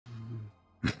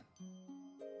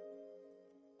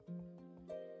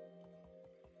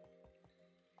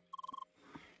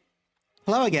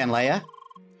Hello again, Leia.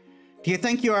 Do you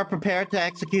think you are prepared to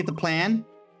execute the plan?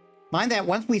 Mind that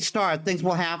once we start, things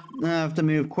will have to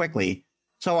move quickly.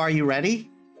 So are you ready?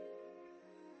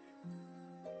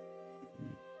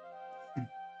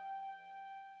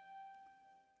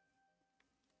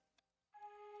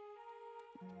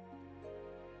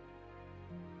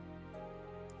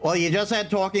 Well, you just said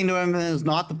talking to him is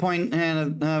not the point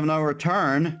of no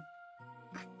return.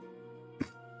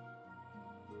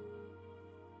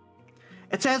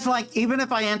 It says, like, even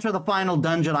if I enter the final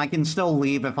dungeon, I can still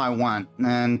leave if I want.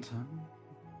 And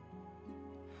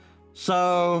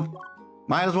so,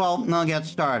 might as well get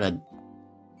started.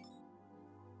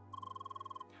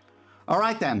 All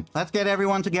right, then. Let's get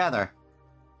everyone together.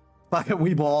 Bucket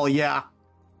we ball, yeah.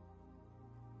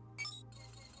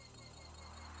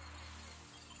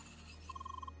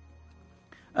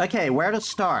 Okay, where to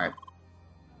start?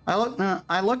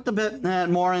 I looked a bit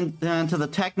more into the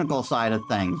technical side of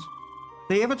things.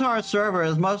 The Avatar server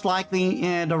is most likely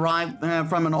derived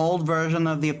from an old version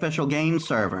of the official game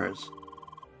servers.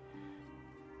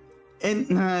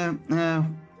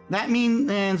 That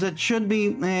means it should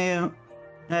be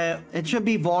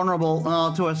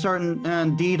vulnerable to a certain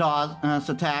DDoS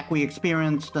attack we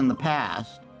experienced in the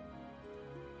past.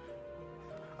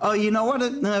 Oh, you know what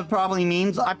it probably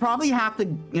means? I probably have to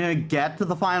get to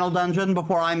the final dungeon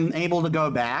before I'm able to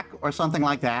go back, or something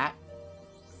like that.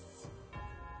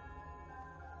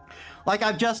 Like,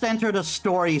 I've just entered a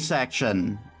story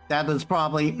section. That is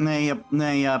probably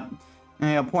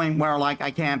a point where, like,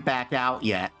 I can't back out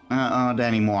yet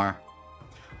anymore.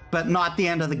 But not the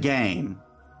end of the game.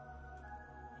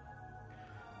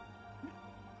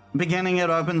 Beginning, it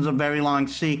opens a very long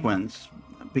sequence.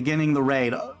 Beginning the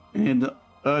raid.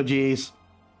 Oh, geez.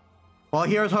 Well,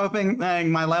 here's hoping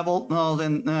my levels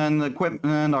and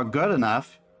equipment are good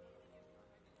enough.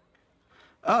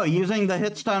 Oh, using the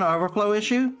hitstone overflow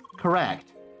issue?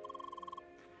 Correct.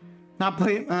 Not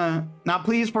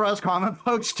please for us common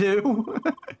folks too.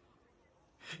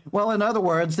 Well, in other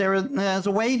words, there's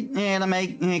a way to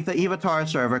make the Avatar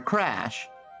server crash.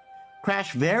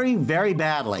 Crash very, very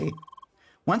badly.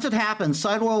 Once it happens,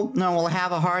 site will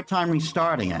have a hard time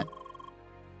restarting it.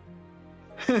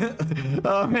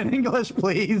 In English,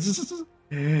 please.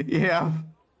 Yeah.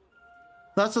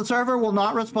 Thus, the server will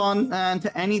not respond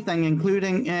to anything,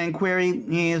 including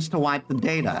queries to wipe the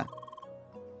data.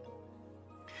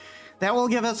 That will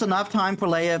give us enough time for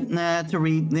Leia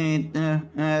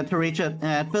to reach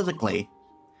it physically.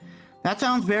 That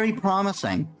sounds very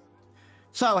promising.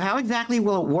 So, how exactly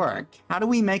will it work? How do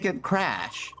we make it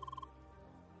crash?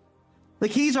 The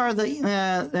keys are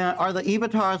the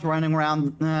avatars running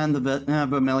around the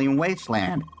Vermilion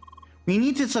Wasteland. We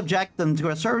need to subject them to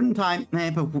a certain type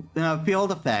of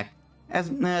field effect, as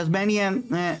many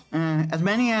and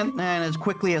as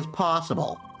quickly as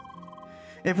possible.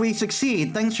 If we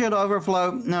succeed, things should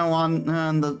overflow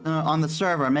on the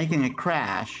server, making it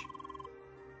crash.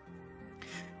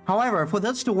 However, for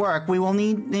this to work, we will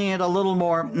need a little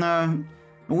more.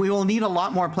 We will need a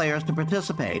lot more players to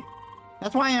participate.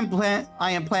 That's why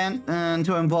I am planning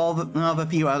to involve a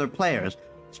few other players,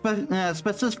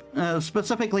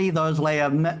 specifically those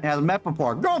Leia has met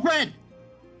before. Girlfriend!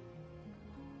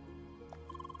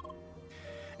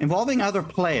 Involving other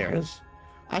players,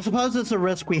 I suppose it's a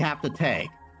risk we have to take.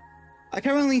 I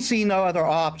currently see no other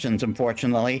options,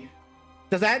 unfortunately.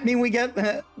 Does that mean we get?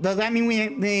 Does that mean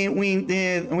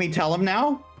we tell them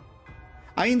now?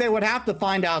 I mean, they would have to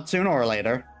find out sooner or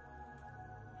later.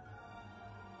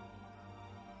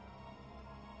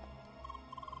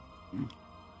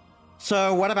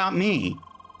 So what about me?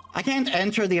 I can't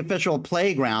enter the official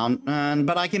playground,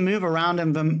 but I can move around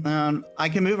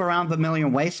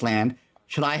Vermilion Wasteland.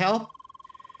 Should I help?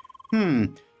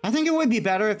 I think it would be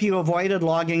better if you avoided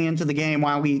logging into the game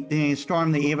while we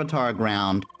storm the Avatar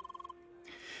ground.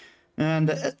 And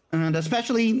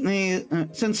especially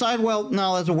since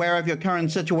Sidewell is aware of your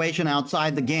current situation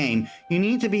outside the game, you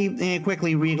need to be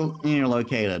quickly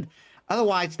relocated.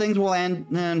 Otherwise, things will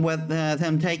end with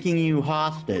him taking you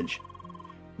hostage.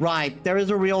 Right, there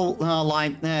is a real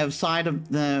life side of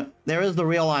the. There is the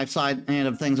real life side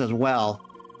of things as well.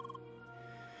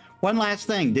 One last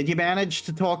thing, did you manage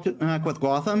to talk with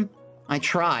Gotham? I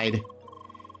tried.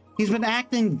 He's been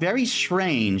acting very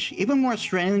strange, even more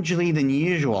strangely than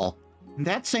usual.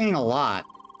 That's saying a lot.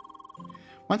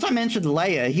 Once I mentioned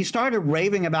Leia, he started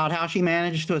raving about how she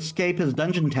managed to escape his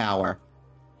dungeon tower.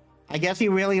 I guess he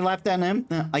really left an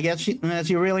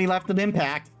she really left an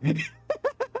impact.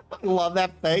 I love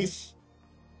that face.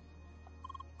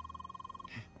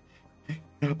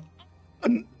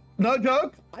 No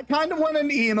joke, I kind of want an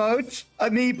emote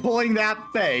of me pulling that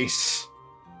face.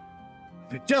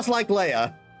 Just like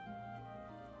Leia.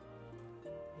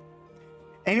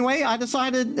 Anyway, I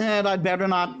decided that I'd better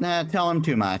not tell him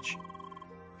too much.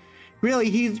 Really,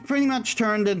 he's pretty much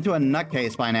turned into a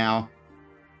nutcase by now.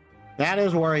 That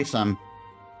is worrisome.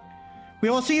 We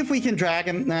will see if we can drag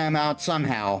him out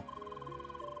somehow.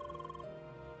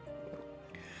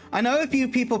 I know a few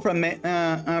people from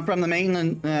the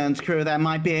maintenance crew that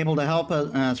might be able to help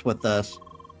us with this.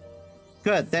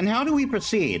 Good, then how do we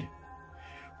proceed?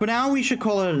 For now, we should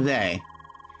call it a day.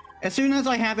 As soon as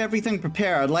I have everything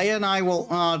prepared, Leia and I will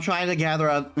try to gather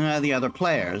up the other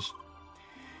players.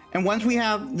 And once we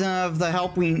have the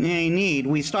help we need,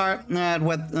 we start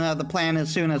with the plan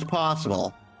as soon as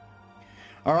possible.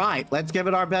 Alright, let's give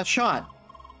it our best shot.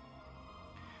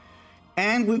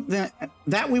 And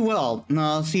that we will.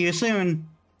 I'll see you soon.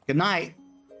 Good night.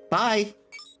 Bye.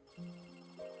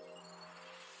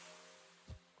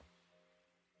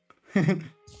 That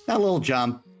little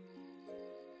jump.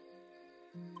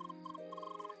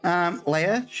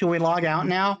 Leia, should we log out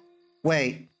now?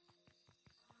 Wait.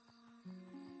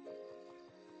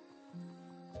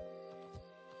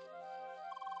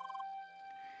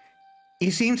 You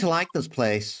seem to like this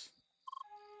place.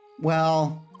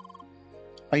 Well,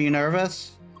 are you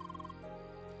nervous?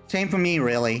 Same for me,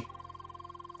 really.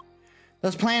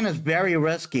 This plan is very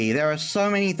risky. There are so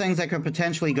many things that could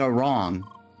potentially go wrong.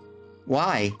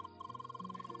 Why?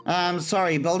 I'm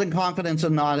sorry, building confidence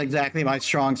is not exactly my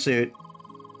strong suit.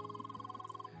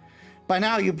 By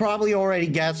now, you probably already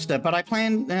guessed it, but I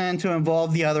plan to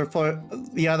involve the other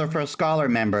First Scholar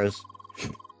members.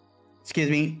 Excuse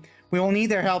me. We will need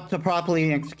their help to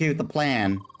properly execute the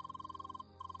plan.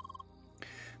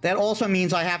 That also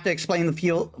means I have to explain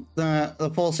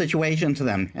the full situation to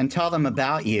them and tell them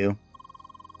about you.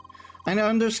 I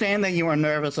understand that you are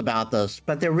nervous about this,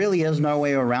 but there really is no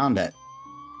way around it.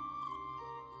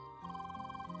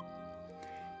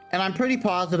 And I'm pretty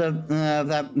positive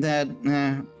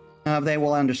that they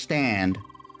will understand.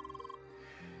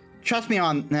 Trust me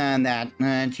on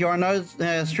that. You are no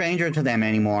stranger to them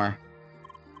anymore.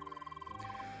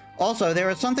 Also, there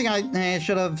is something I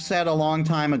should have said a long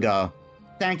time ago.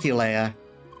 Thank you, Leia.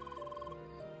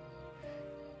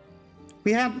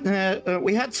 We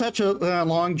had such a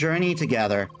long journey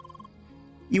together.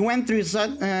 You went through such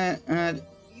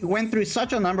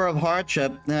a number of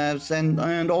hardships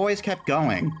and always kept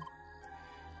going.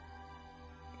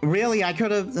 Really, I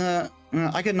could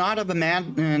not have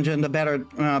imagined a better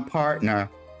partner.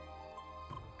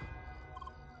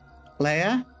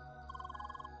 Leia?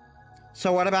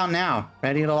 So what about now?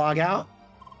 Ready to log out?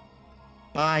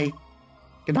 Bye.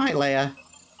 Good night, Leia.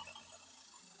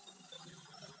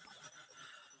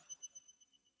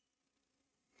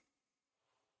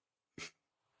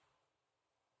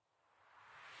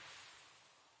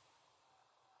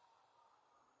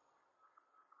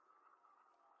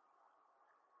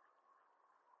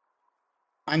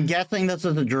 I'm guessing this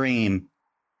is a dream.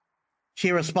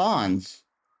 She responds.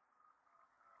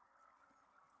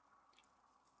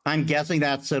 I'm guessing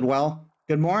that's Sidwell.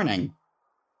 Good morning.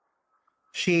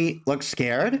 She looks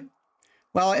scared?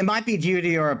 Well, it might be due to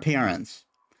your appearance.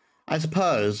 I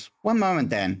suppose. One moment,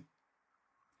 then.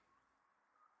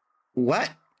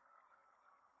 What?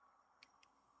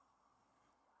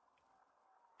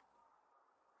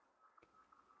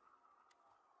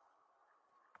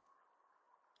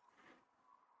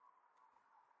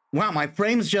 Wow, my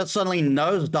frames just suddenly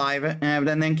nosedived and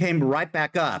then came right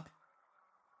back up.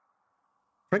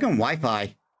 Freaking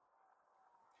Wi-Fi.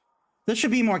 This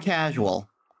should be more casual.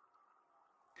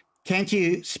 Can't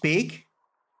you speak?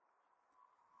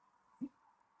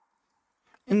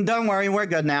 And don't worry, we're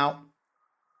good now.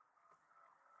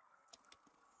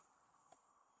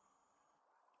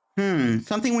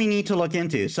 Something we need to look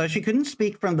into. So she couldn't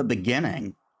speak from the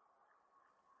beginning.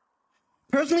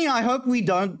 Personally, I hope we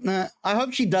don't. I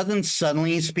hope she doesn't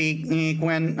suddenly speak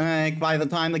when by the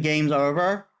time the game's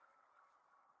over.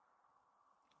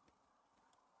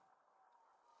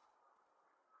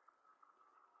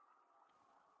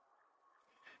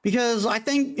 Because I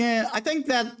think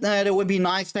that it would be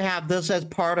nice to have this as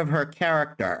part of her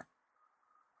character.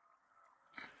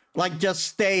 Like, just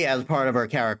stay as part of her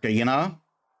character, you know?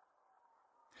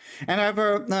 And have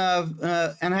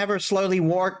her slowly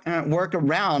work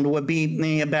around would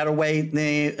be a better way.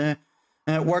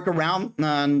 Work around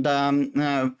and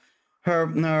her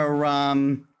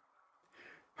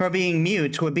being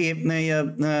mute would be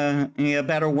a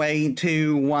better way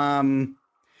to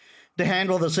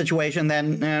handle the situation.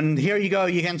 Then, and here you go.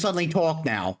 You can suddenly talk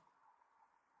now.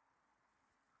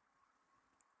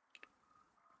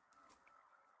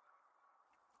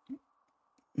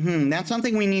 That's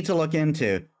something we need to look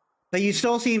into. But you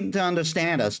still seem to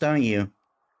understand us, don't you?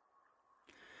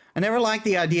 I never liked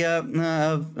the idea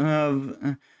of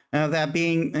that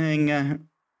being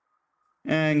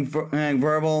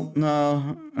verbal,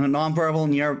 nonverbal,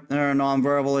 near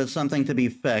nonverbal is something to be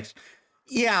fixed.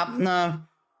 Yeah,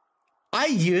 I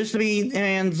used to be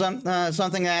in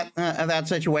something that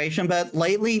situation, but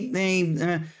lately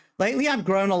I've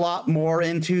grown a lot more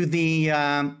into the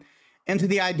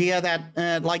idea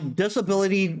that like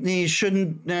disability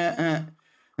shouldn't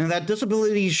that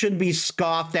disability shouldn't be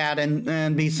scoffed at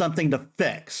and be something to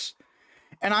fix.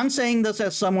 And I'm saying this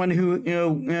as someone who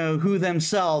who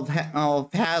themselves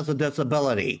has a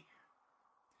disability.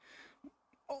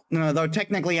 Though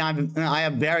technically I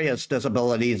have various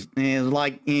disabilities,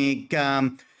 like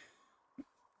I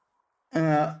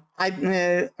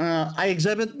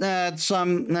exhibit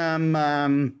some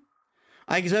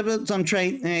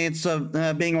traits of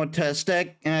being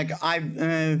autistic.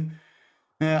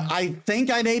 I think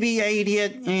I may be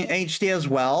ADHD as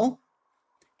well,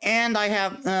 and I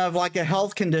have like a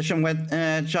health condition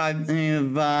which I've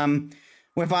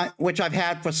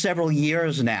had for several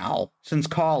years now, since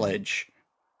college.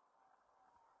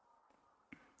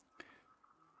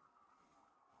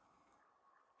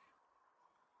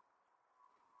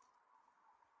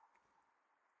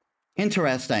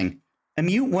 Interesting. A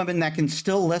mute woman that can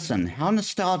still listen. How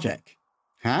nostalgic.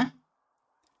 Huh?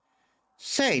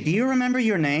 Say, do you remember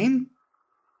your name?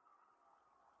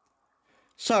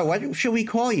 So, what should we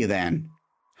call you then?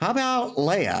 How about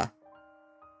Leia?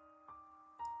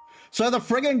 So the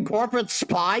friggin' corporate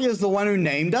spy is the one who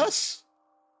named us?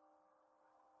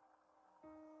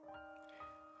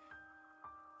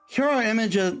 Here are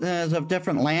images of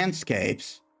different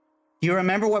landscapes. Do you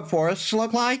remember what forests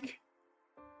look like?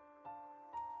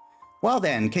 Well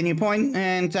then, can you point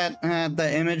at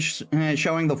the image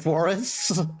showing the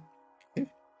forests?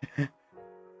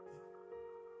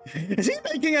 Is he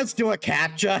making us do a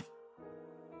CAPTCHA?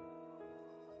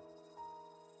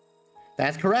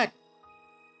 That's correct.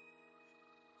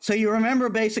 So you remember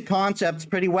basic concepts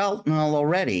pretty well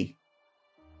already.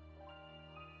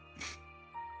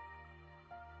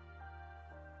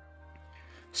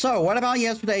 So what about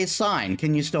yesterday's sign?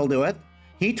 Can you still do it?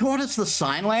 He taught us the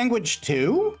sign language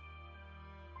too?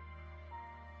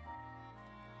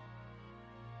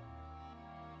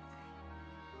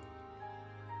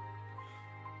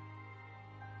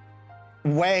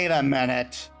 Wait a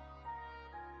minute.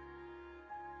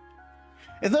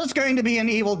 Is this going to be an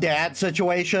evil dad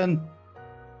situation?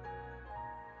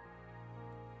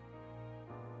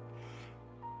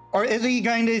 Or is he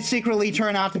going to secretly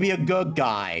turn out to be a good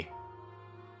guy?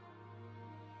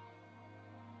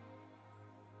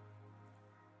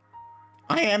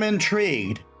 I am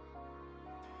intrigued.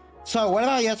 So, what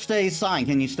about yesterday's sign?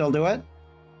 Can you still do it?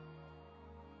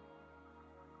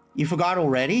 You forgot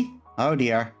already? Oh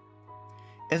dear.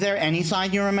 Is there any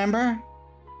sign you remember?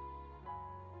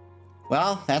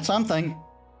 Well, that's something.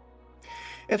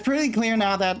 It's pretty clear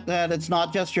now that it's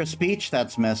not just your speech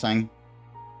that's missing.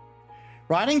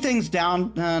 Writing things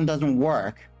down doesn't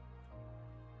work.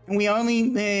 We only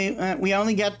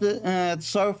get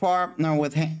so far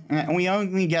with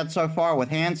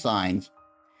hand signs.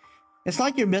 It's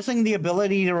like you're missing the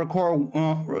ability to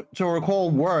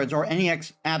recall words or any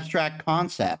abstract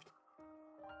concept.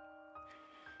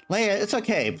 Leia, it's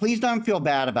okay. Please don't feel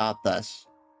bad about this.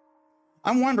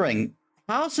 I'm wondering,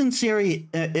 how sincere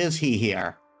is he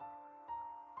here?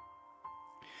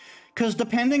 Because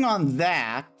depending on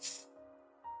that,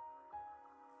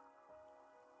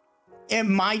 it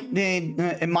might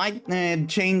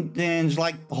change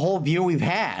like the whole view we've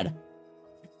had.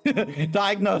 I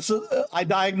diagnosed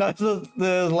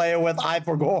Leia with I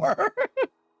forgot.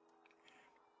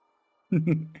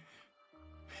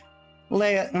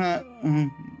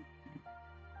 Leia,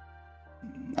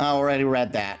 I already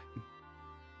read that.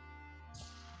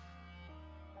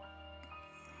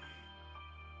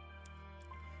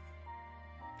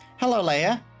 Hello,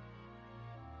 Leia.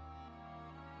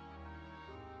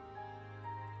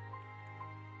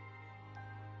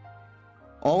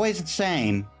 Always the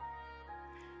same.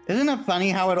 Isn't it funny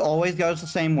how it always goes the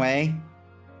same way?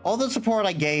 All the support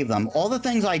I gave them, all the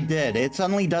things I did, it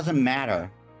suddenly doesn't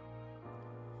matter.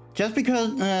 Just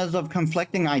because of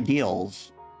conflicting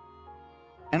ideals.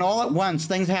 And all at once,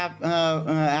 things have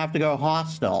to go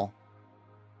hostile.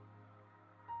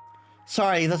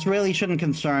 Sorry, this really shouldn't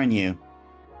concern you.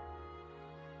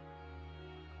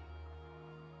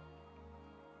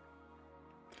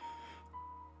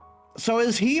 So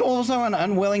is he also an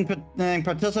unwilling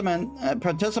participant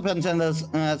in this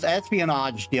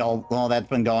espionage deal that's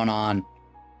been going on?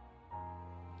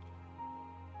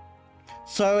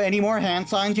 So, any more hand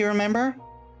signs you remember?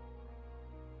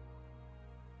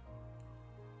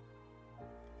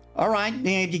 All right,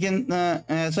 you can,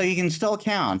 so you can still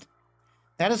count.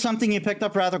 That is something you picked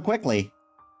up rather quickly.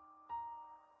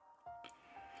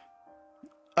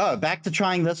 Oh, back to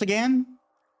trying this again?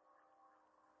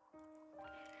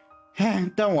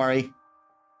 Don't worry.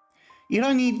 You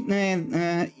don't need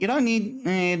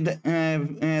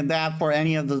that for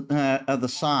any of the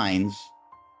signs.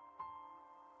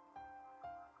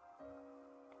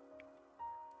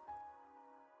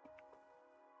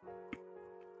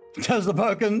 Does the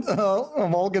Vulcan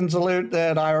salute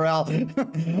at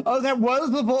IRL? Oh, that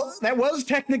was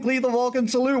technically the Vulcan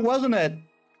salute, wasn't it?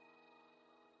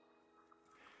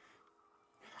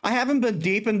 I haven't been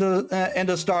deep into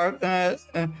Star.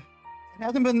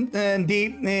 Hasn't been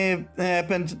deep into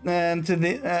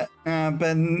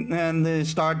the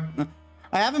Star.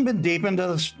 I haven't been deep into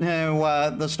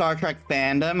the Star Trek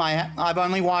fandom. I've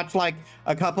only watched like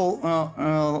a couple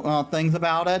things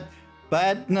about it.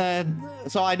 But,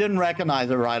 so I didn't recognize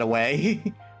it right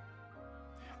away.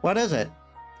 What is it?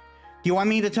 Do you want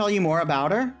me to tell you more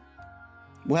about her?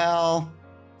 Well,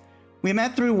 we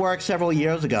met through work several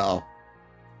years ago.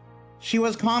 She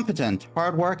was competent,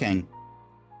 hardworking.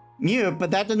 Mute, but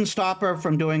that didn't stop her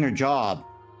from doing her job.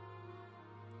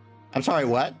 I'm sorry,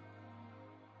 what?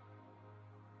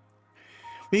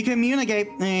 We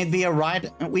communicated via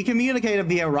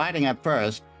writing at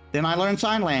first, then I learned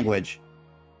sign language.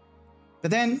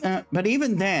 But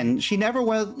even then, she never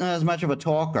was as much of a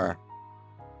talker.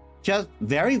 Just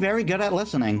very, very good at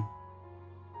listening.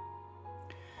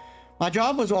 My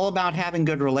job was all about having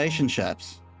good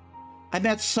relationships. I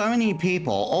met so many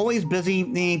people, always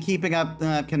busy keeping up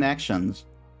connections.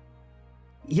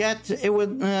 Yet, it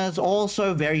was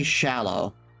also very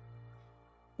shallow.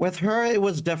 With her, it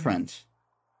was different.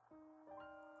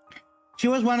 She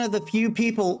was one of the few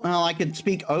people I could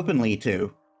speak openly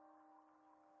to.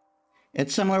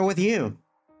 It's similar with you.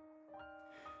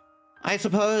 I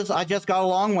suppose I just got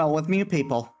along well with mute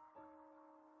people.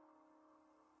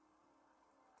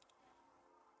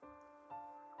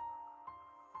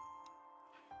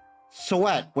 So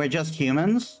what, we're just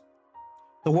humans?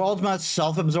 The world's most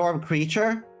self-absorbed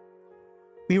creature?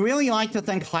 We really like to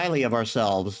think highly of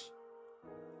ourselves.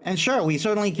 And sure, we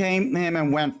certainly came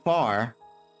and went far.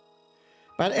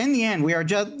 But in the end, we are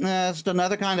just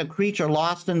another kind of creature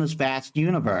lost in this vast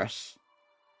universe.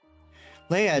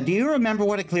 Leia, do you remember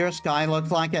what a clear sky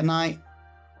looks like at night?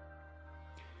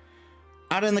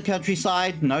 Out in the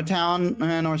countryside, no town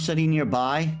nor city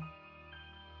nearby?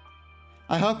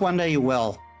 I hope one day you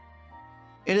will.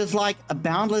 It is like a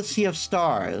boundless sea of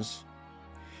stars.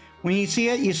 When you see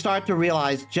it, you start to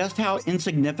realize just how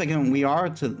insignificant we are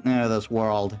to this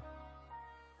world.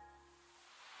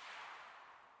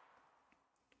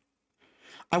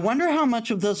 I wonder how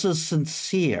much of this is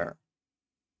sincere.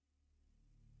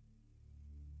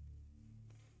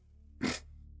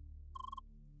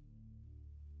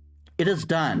 It is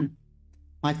done.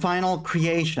 My final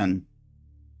creation.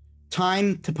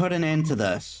 Time to put an end to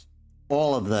this.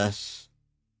 All of this.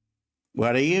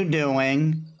 What are you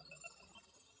doing?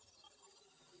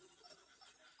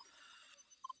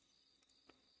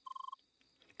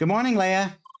 Good morning,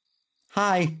 Leia.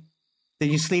 Hi.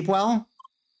 Did you sleep well?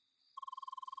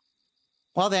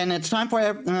 Well then, it's time for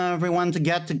everyone to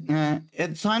get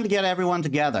everyone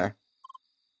together.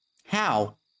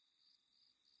 How?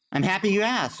 I'm happy you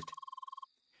asked.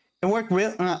 I worked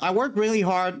really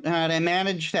hard and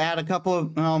managed to add a couple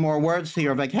of more words to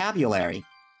your vocabulary.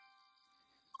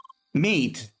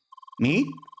 Meet. Meet?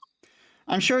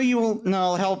 I'm sure you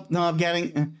will help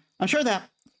getting... I'm sure that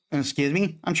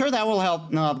will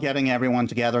help getting everyone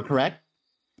together, correct?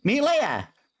 Meet Leia!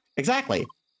 Exactly.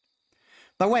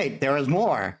 But wait, there is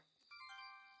more.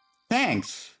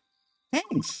 Thanks.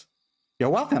 Thanks. You're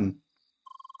welcome.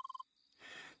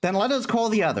 Then let us call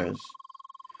the others.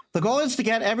 The goal is to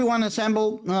get everyone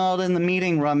assembled in the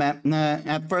meeting room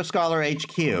at First Scholar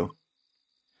HQ.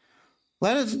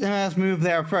 Let us move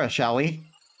there first, shall we?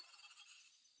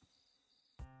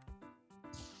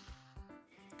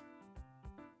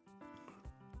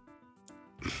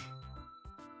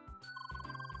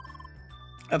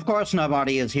 Of course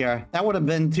nobody is here. That would have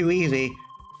been too easy.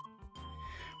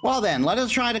 Well then, let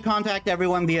us try to contact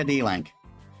everyone via D-Link.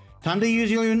 Time to use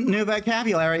your new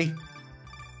vocabulary.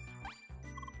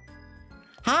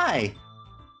 Hi!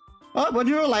 Oh,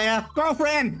 bonjour, Leia.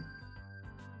 Girlfriend!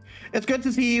 It's good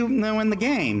to see you in the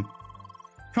game.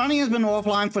 Tronny has been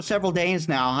offline for several days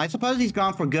now. I suppose he's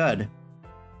gone for good.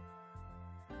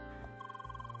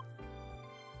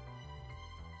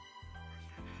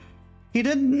 He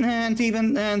didn't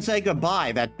even say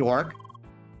goodbye, that dork.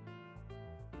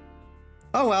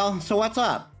 Oh well, so what's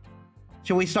up?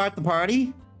 Should we start the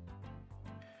party?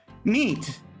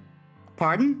 Meet.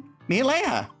 Pardon? Meet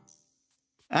Leia.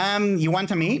 You want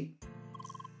to meet?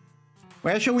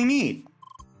 Where should we meet?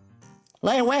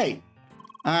 Leia, wait.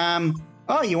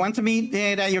 Oh, you want to meet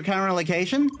at your current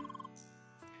location?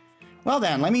 Well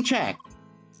then, let me check.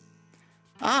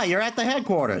 Ah, you're at the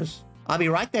headquarters. I'll be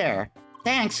right there.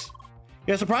 Thanks.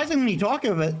 You're surprisingly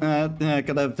talkative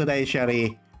today,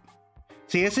 Sherry.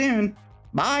 See you soon.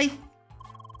 Bye.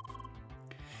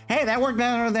 Hey, that worked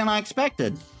better than I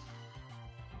expected.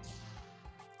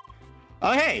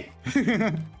 Oh, hey.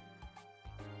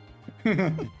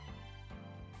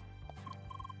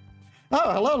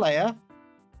 Oh, hello, Leia.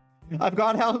 I've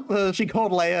got how she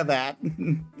called Leia that.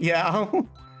 Yeah.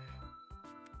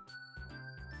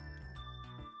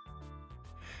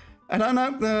 I don't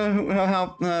know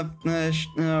how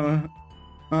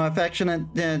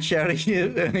affectionate Sherry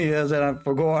is, and I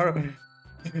forgot,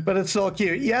 but it's so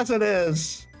cute. Yes, it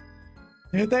is.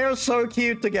 They are so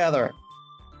cute together.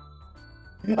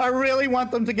 I really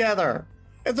want them together.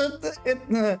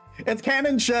 It's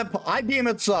canonship. I deem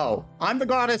it so. I'm the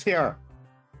goddess here.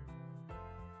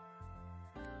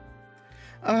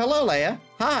 Hello, Leia.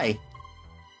 Hi.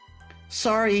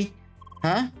 Sorry.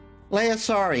 Huh? Leia,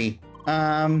 sorry.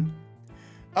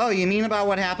 Oh, you mean about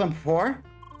what happened before?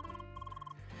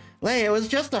 Leia, it was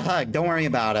just a hug. Don't worry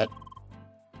about it.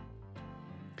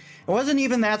 It wasn't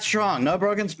even that strong. No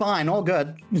broken spine. All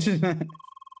good.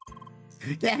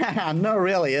 Yeah, no,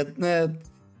 really.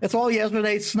 It's all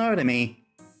yesterday's snow to me.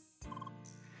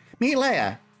 Meet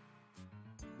Leia.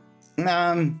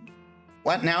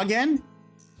 What now again?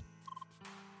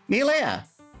 Meet Leia.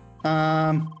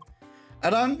 I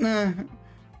don't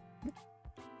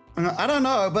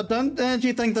know, but don't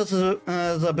you think this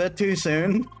is a bit too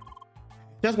soon?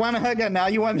 Just want to hug her now.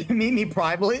 You want to meet me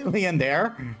privately in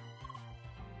there?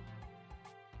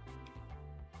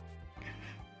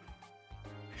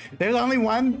 There's only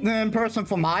one person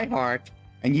for my heart,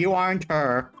 and you aren't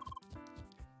her.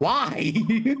 Why?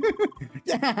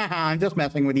 Yeah, I'm just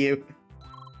messing with you.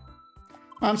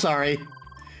 I'm sorry. Do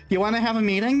you want to have a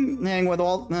meeting with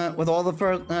all the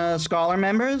first scholar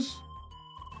members?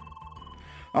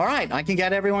 All right, I can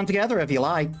get everyone together if you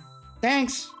like.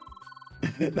 Thanks.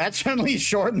 That certainly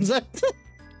shortens it.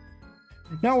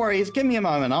 No worries, give me a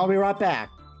moment. I'll be right back.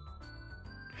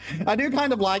 I do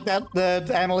kind of like that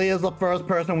Emily is the first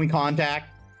person we contact.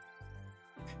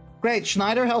 Great,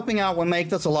 Schneider helping out will make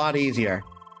this a lot easier.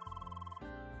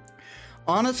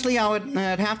 Honestly,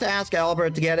 I'd have to ask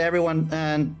Albert to get everyone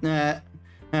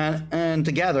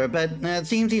together, but it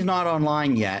seems he's not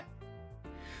online yet.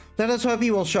 Let us hope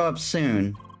he will show up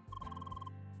soon.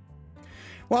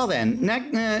 Well then,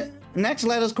 next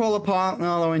let us call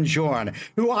Apollo and Jeorn,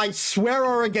 who I swear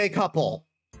are a gay couple.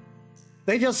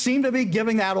 They just seem to be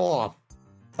giving that off,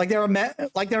 like they're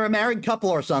a married couple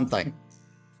or something.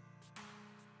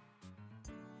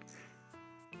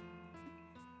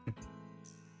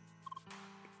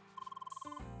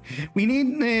 We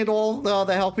need all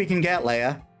the help we can get,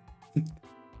 Leia.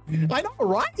 I know,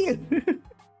 right?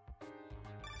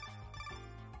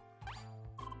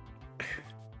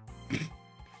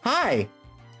 Hi.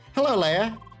 Hello,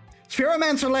 Leia.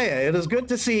 Spheromancer Leia, it is good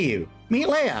to see you. Meet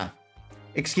Leia.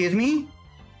 Excuse me?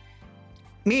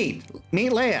 Meet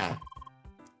Leia.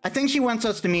 I think she wants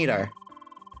us to meet her.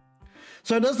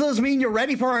 So does this mean you're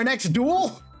ready for our next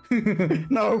duel?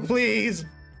 No, please.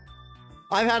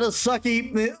 I've had a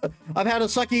sucky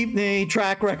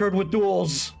track record with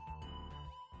duels.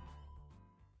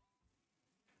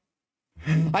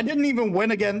 I didn't even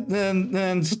win against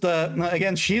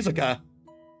Shizuka.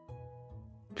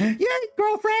 Yay,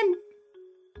 girlfriend!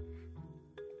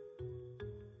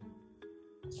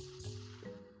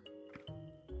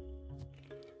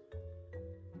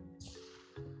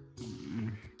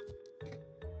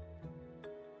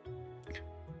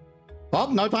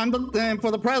 Well, no time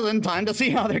for the present. Time to see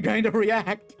how they're going to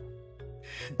react.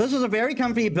 This is a very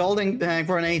comfy building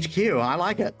for an HQ. I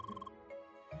like it.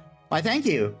 Why, thank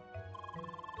you.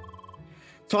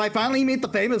 So I finally meet the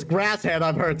famous grass head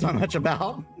I've heard so much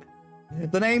about.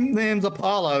 The name's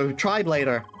Apollo,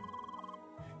 Triblader.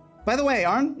 By the way,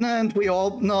 aren't we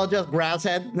all just grass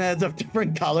heads of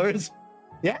different colors?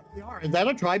 Yeah, we are. Is that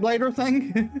a Triblader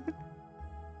thing?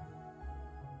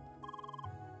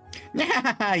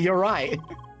 Yeah, you're right.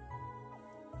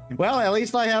 Well, at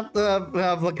least I have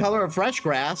the color of fresh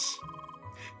grass.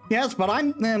 Yes, but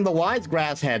I'm the wise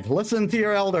grass head. Listen to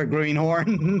your elder,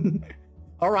 Greenhorn.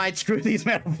 All right, screw these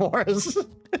metaphors.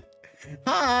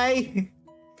 Hi.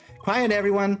 Quiet,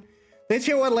 everyone. Let's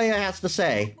hear what Leia has to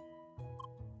say.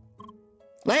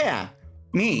 Leia,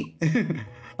 Me.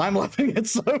 I'm loving it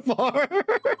so far.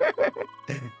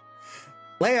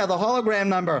 Leia, the hologram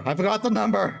number. I forgot the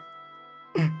number.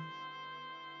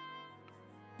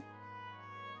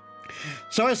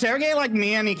 So is Sergey like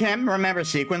me and he can't remember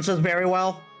sequences very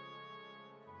well?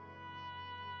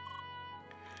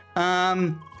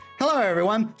 Hello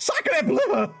everyone. Sakura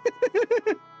Blue!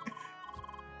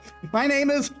 My name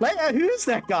is Leia. Who's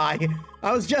that guy?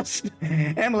 I was just...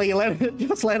 Emily,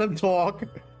 just let him talk.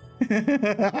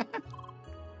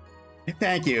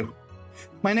 Thank you.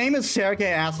 My name is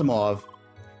Sergey Asimov,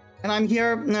 and I'm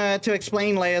here to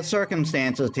explain Leia's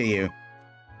circumstances to you.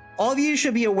 All of you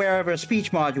should be aware of her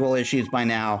speech module issues by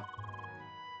now.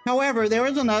 However, there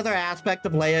is another aspect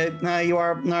of Leia you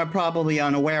are probably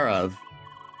unaware of.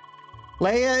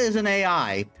 Leia is an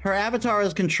AI. Her avatar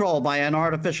is controlled by an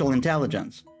artificial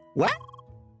intelligence. What?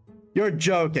 You're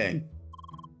joking.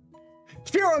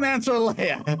 Spheromancer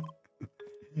Leia!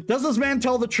 Does this man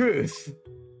tell the truth?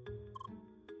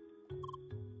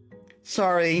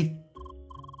 Sorry.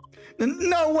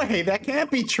 No way, that can't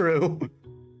be true.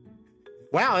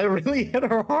 Wow, it really hit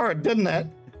her hard, didn't it?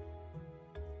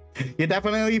 You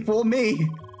definitely fooled me.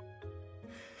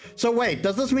 So wait,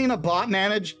 does this mean a bot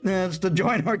managed to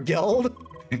join our guild?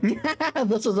 Yeah,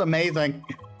 this is amazing.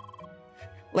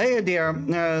 Leia, dear,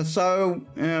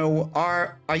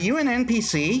 are you an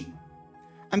NPC?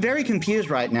 I'm very confused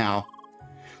right now.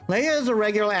 Leia is a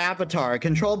regular avatar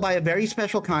controlled by a very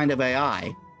special kind of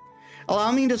AI.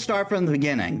 Allow me to start from the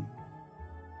beginning.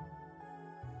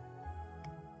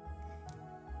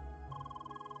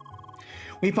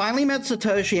 We finally met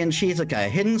Satoshi and Shizuka,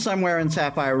 hidden somewhere in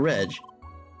Sapphire Ridge.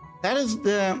 That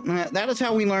is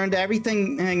how we learned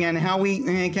everything and how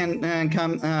we can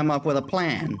come up with a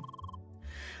plan.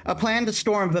 A plan to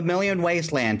storm Vermilion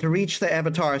Wasteland to reach the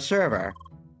Avatar server.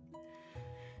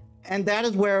 And that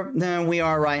is where we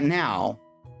are right now.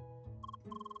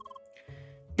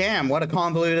 Damn, what a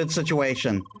convoluted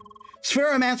situation.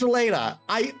 Spheromancer Leia,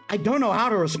 I don't know how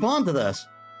to respond to this.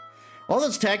 All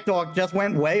this tech talk just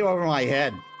went way over my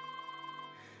head.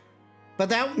 But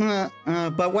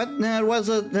what was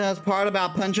the part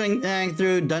about punching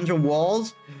through dungeon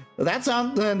walls? That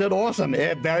sounded awesome.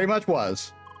 It very much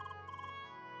was.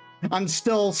 I'm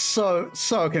still so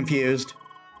confused.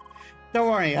 Don't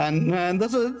worry, and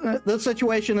this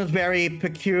situation is very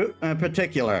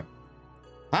particular.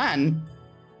 Han?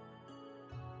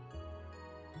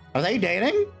 Are they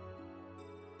dating?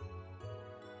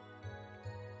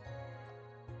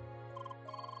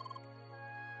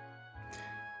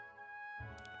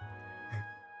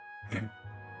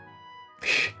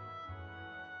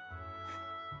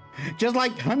 Just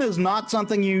like Han is not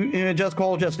something you just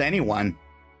call just anyone.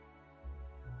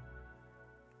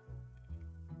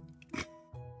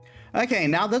 Okay,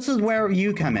 now this is where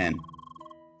you come in.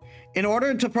 In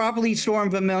order to properly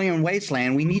storm Vermilion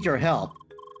Wasteland, we need your help.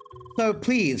 So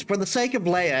please, for the sake of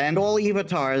Leia and all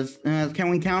avatars, can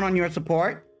we count on your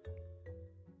support?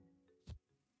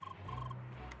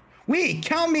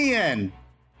 Count me in!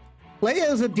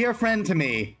 Leia is a dear friend to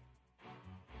me.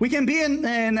 We can be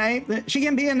she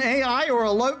can be an AI or a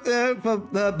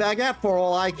baguette for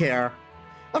all I care.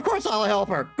 Of course I'll help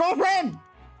her. Girlfriend!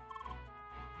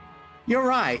 You're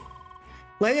right.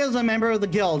 Leia is a member of the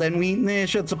guild and we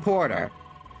should support her.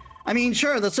 I mean,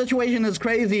 sure, the situation is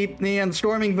crazy and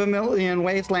storming Vermilion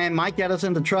Wasteland might get us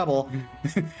into trouble.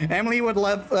 Emily would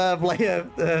love Leia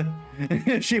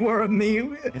if she were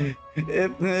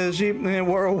if she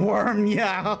were a worm,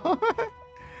 yeah.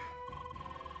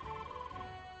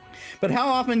 But how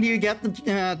often do you get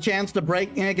the chance to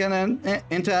break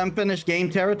into unfinished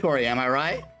game territory, am I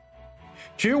right?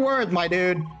 True words, my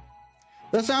dude.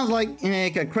 This sounds like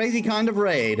a crazy kind of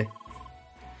raid.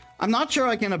 I'm not sure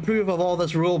I can approve of all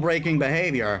this rule-breaking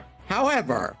behavior.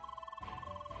 However,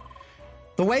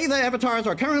 the way the avatars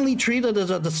are currently treated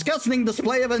is a disgusting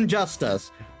display of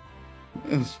injustice.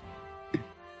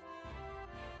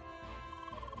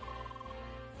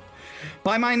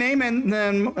 By my name and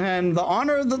the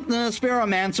honor of the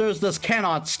Spheromancers, this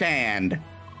cannot stand.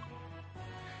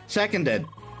 Seconded.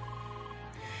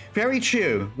 Very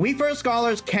true. We First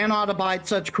Scholars cannot abide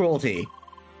such cruelty.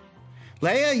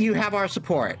 Leia, you have our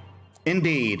support.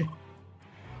 Indeed.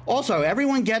 Also,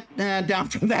 everyone get down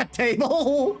from that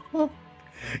table.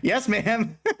 Yes,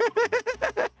 ma'am.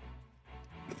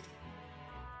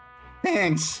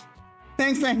 Thanks.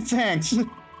 Thanks.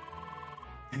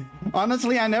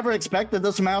 Honestly, I never expected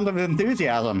this amount of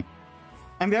enthusiasm.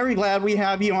 I'm very glad we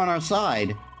have you on our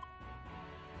side.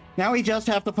 Now we just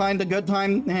have to find a good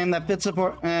time that fits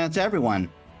for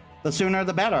everyone. The sooner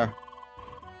the better.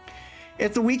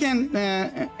 It's the weekend.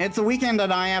 It's the weekend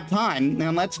and I have time,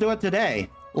 and let's do it today.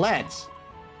 Let's.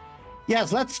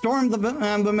 Yes, let's storm the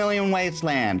Vermilion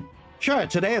Wasteland. Sure,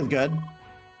 today is good.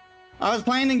 I was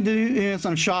planning to do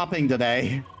some shopping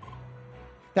today.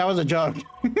 That was a joke.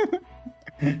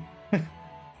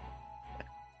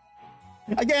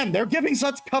 Again, they're giving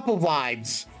such couple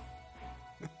vibes.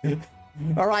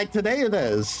 All right, today it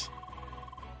is.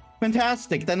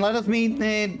 Fantastic. Then let us meet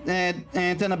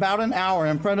in about an hour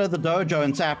in front of the dojo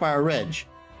in Sapphire Ridge.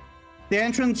 The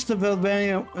entrance to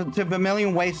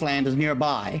Vermilion Wasteland is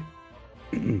nearby.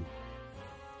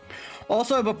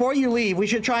 Also, before you leave, we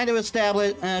should try to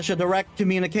establish a direct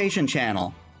communication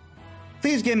channel.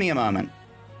 Please give me a moment.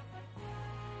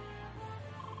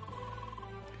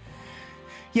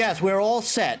 Yes, we're all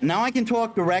set. Now I can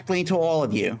talk directly to all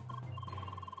of you.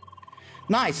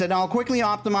 Nice, and I'll quickly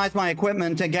optimize my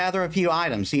equipment to gather a few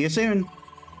items. See you soon.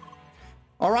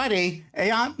 Alrighty,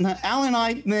 Al and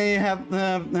I may have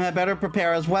better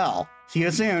prepare as well. See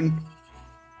you soon.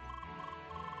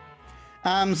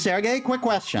 Sergey, quick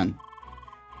question.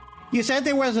 You said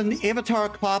there was an Avatar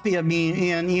copy of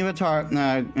me in Avatar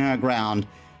ground,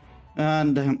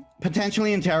 and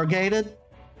potentially interrogated?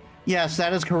 Yes,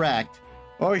 that is correct.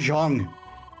 Oh, Zhong.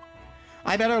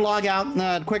 I better log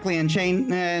out quickly and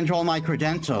change all my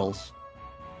credentials.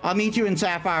 I'll meet you in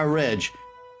Sapphire Ridge.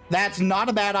 That's not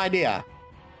a bad idea.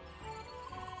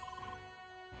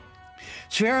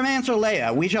 Spheromancer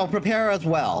Leia, we shall prepare as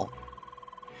well.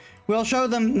 We'll show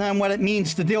them what it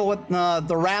means to deal with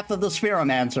the wrath of the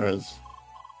Spheromancers.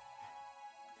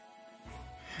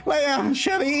 Leia,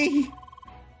 Chevy!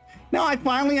 Now I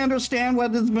finally understand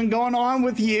what has been going on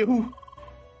with you.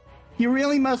 You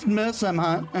really must miss him,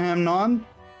 huh, Non?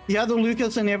 The other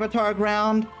Lucas in Avatar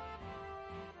ground?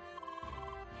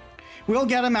 We'll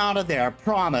get him out of there,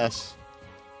 promise.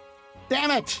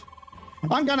 Damn it!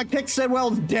 I'm gonna kick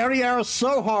Sidwell's derriere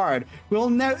so hard,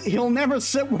 he'll never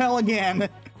sit well again.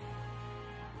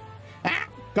 Ah,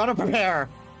 gotta prepare.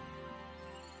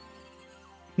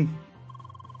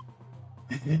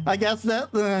 I guess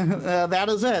that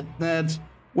is it.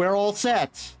 We're all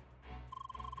set.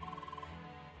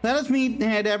 Let us meet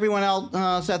everyone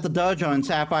else at the dojo in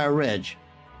Sapphire Ridge.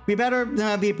 We better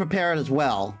be prepared as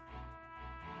well.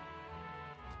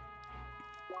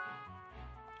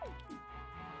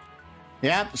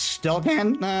 Yep, still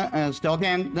can't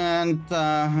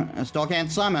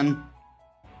summon.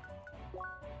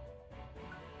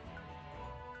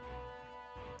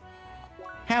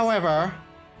 However,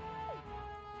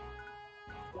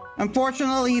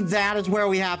 unfortunately, that is where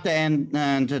we have to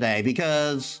end today,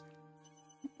 because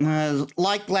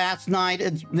like last night,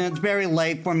 it's very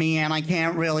late for me, and I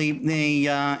can't really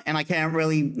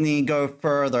go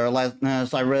further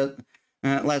unless I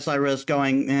risk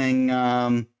going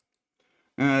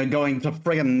to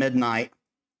friggin' midnight,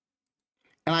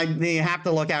 and I have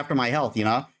to look after my health, you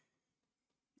know.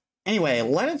 Anyway,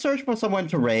 let it search for someone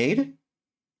to raid.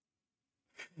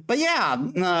 But yeah,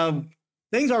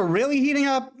 things are really heating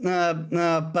up.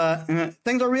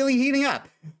 Things are really heating up.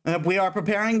 We are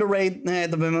preparing to raid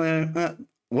the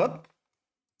whoop.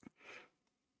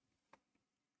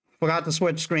 Forgot to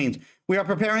switch screens. We are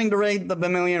preparing to raid the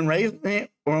Vermilion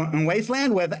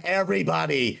Wasteland with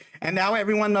everybody. And now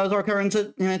everyone knows our current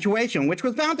situation, which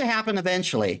was bound to happen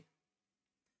eventually.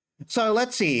 So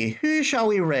let's see. Who shall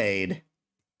we raid?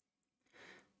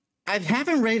 I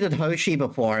haven't raided Hoshi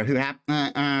before, and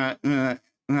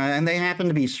they happen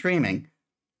to be streaming.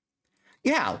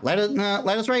 Yeah, let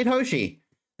us raid Hoshi.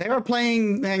 They were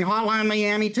playing Hotline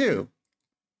Miami too.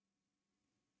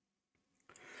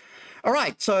 All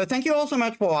right, so thank you all so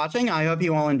much for watching. I hope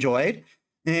you all enjoyed.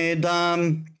 And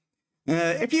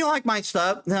if you like my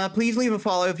stuff, please leave a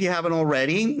follow if you haven't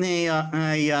already.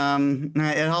 It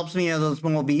helps me as a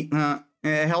small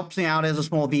it helps me out as a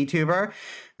small VTuber.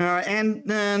 I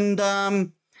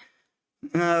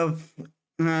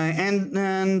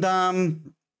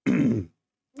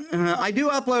do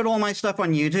upload all my stuff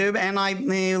on YouTube, and I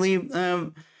leave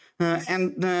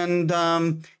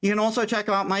you can also check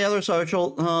out my other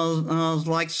socials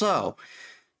like so.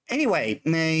 Anyway,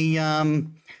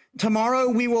 tomorrow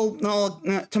we will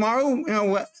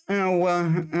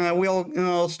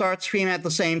we'll start stream at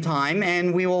the same time,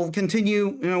 and we will continue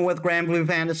with Grand Blue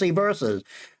Fantasy Versus.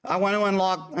 I want to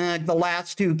unlock the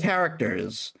last two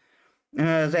characters.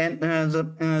 And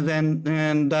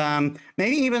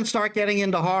maybe even start getting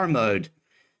into horror mode.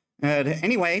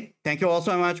 Anyway, thank you all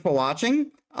so much for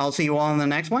watching. I'll see you all in the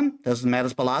next one. This is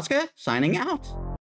Metis Balaska, signing out.